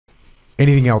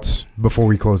Anything else before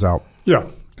we close out? Yeah.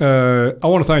 I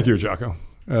want to thank you, Jocko.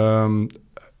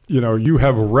 You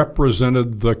have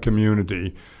represented the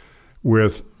community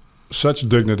with such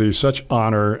dignity, such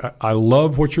honor. I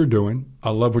love what you're doing.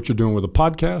 I love what you're doing with the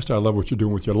podcast. I love what you're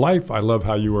doing with your life. I love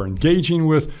how you are engaging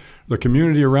with the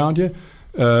community around you.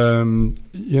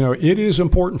 It is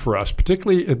important for us,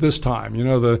 particularly at this time.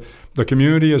 The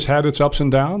community has had its ups and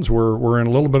downs. We're in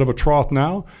a little bit of a trough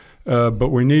now, but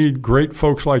we need great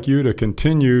folks like you to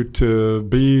continue to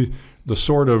be the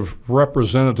sort of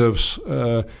representatives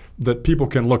that people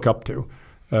can look up to.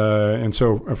 And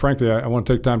so, frankly, I want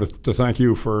to take time to thank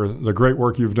you for the great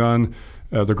work you've done,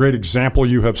 the great example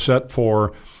you have set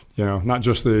for, not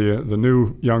just the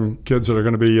new young kids that are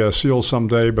going to be SEALs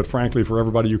someday, but frankly, for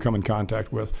everybody you come in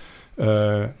contact with.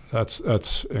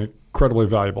 That's incredibly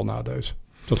valuable nowadays.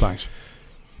 So thanks.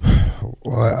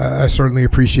 Well, I certainly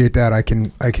appreciate that. I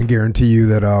can guarantee you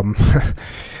that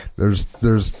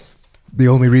there's the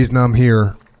only reason I'm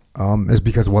here is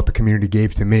because of what the community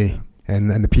gave to me.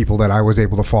 And the people that I was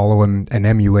able to follow and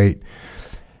emulate.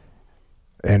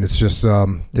 And it's just,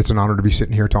 it's an honor to be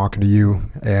sitting here talking to you.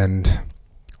 And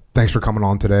thanks for coming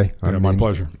on today. My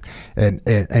pleasure.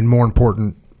 And more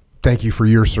important, thank you for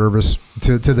your service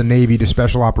to the Navy, to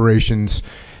Special Operations,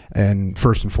 and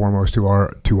first and foremost to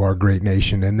our great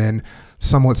nation. And then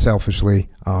somewhat selfishly,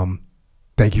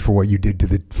 thank you for what you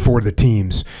did for the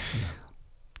teams.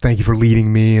 Thank you for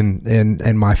leading me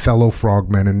and my fellow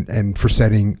frogmen and for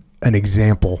setting an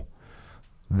example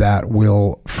that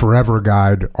will forever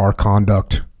guide our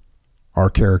conduct, our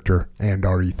character, and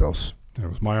our ethos. It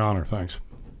was my honor. Thanks.